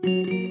Planes,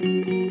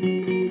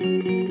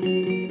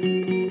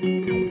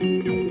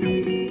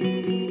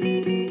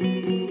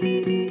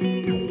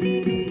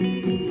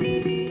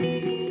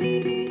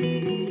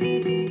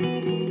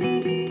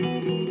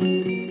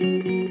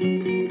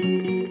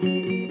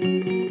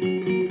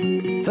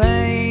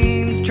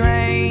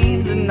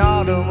 trains, and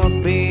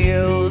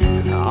automobiles,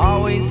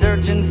 always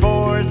searching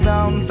for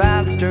some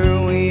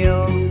faster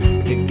wheels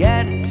to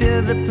get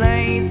to the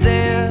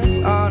places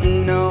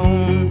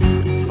unknown.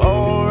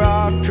 For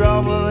our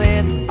trouble,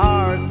 it's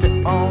ours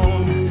to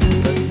own.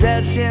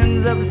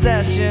 Possessions,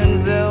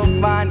 obsessions, they'll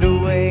find a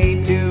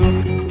way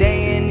to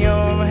stay in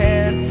your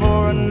head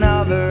for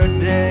another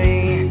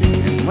day.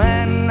 And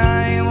when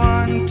I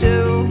want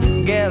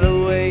to get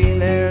away,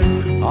 there's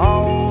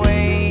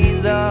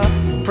always a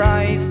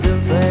price to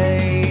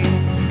pay.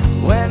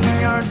 When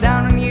you're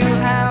down and you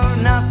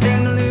have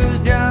nothing to lose,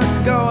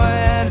 just go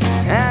ahead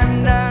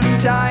and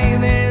untie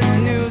this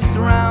noose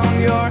around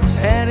your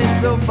head.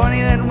 It's so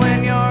funny that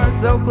when you're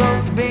so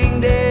close to being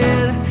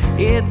dead,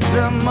 it's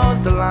the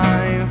most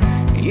alive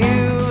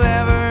you've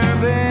ever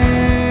been.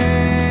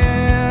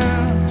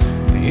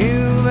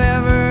 You've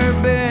ever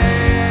been.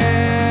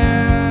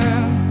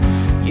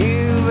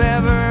 You've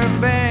ever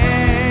been.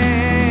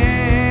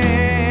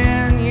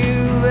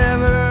 You've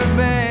ever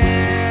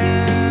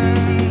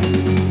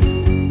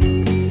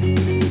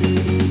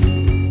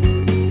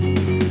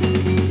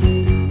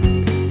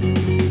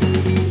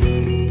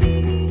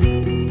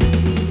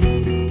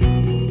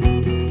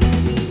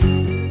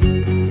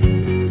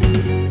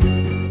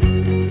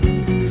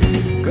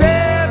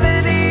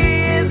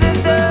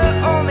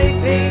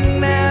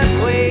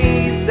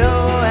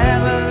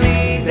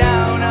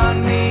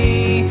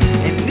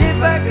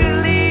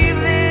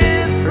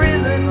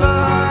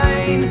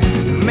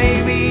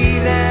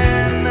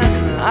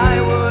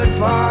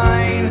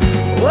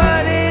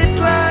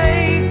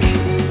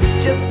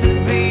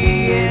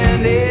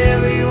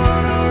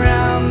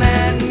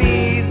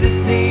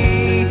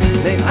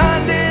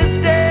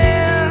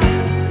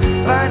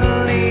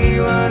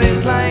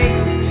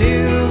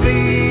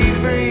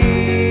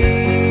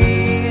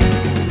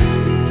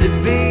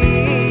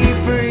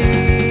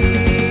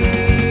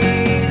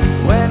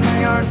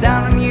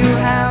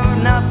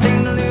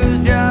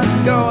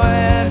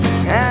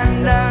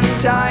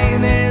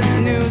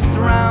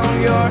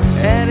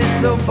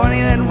so funny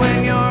that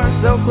when you're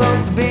so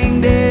close to being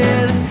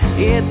dead,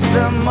 it's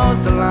the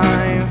most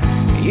alive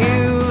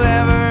you've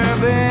ever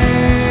been.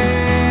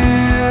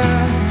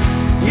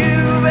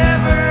 You've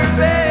ever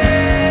been.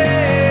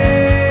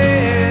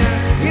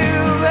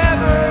 You've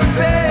ever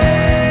been.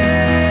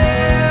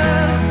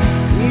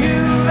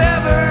 You've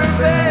ever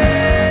been.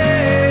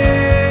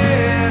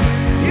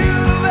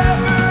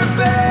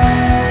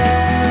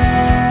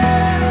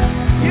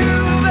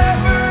 You've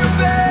ever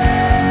been.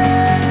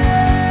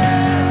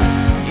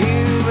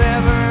 You've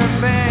ever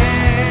been.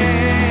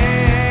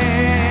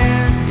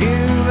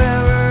 You've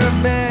ever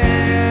been.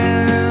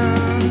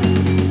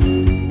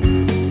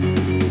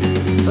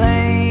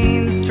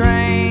 Planes,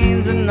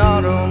 trains, and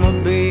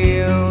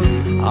automobiles,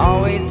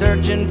 always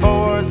searching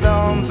for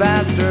some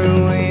faster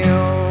way.